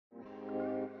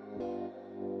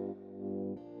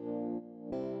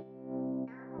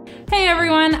Hey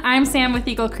everyone, I'm Sam with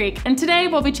Eagle Creek, and today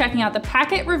we'll be checking out the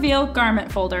Packet Reveal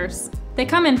garment folders. They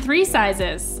come in 3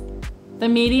 sizes, the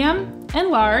medium and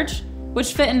large,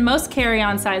 which fit in most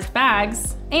carry-on sized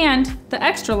bags, and the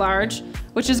extra large,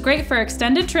 which is great for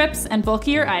extended trips and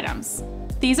bulkier items.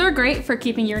 These are great for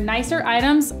keeping your nicer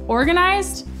items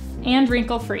organized and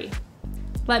wrinkle-free.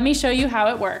 Let me show you how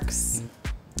it works.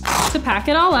 To pack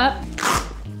it all up,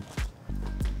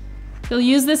 you'll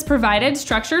use this provided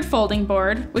structured folding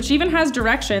board, which even has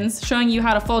directions showing you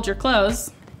how to fold your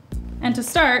clothes. And to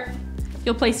start,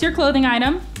 you'll place your clothing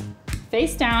item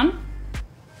face down,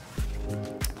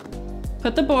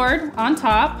 put the board on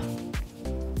top,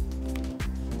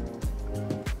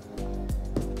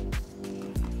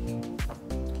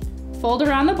 fold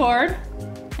around the board,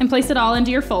 and place it all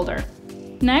into your folder.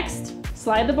 Next,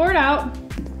 slide the board out,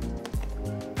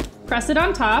 press it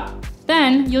on top.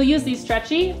 Then you'll use these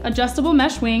stretchy, adjustable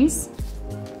mesh wings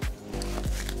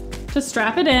to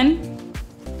strap it in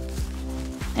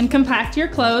and compact your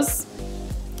clothes,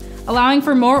 allowing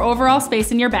for more overall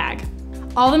space in your bag.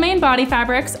 All the main body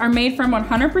fabrics are made from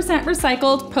 100%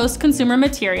 recycled post-consumer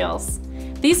materials.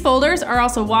 These folders are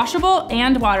also washable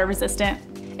and water resistant.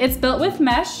 It's built with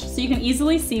mesh so you can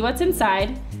easily see what's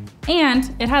inside,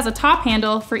 and it has a top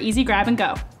handle for easy grab and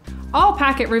go. All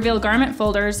Packet Reveal garment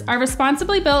folders are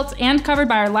responsibly built and covered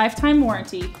by our lifetime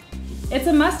warranty. It's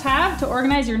a must-have to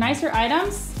organize your nicer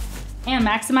items and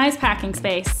maximize packing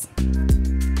space.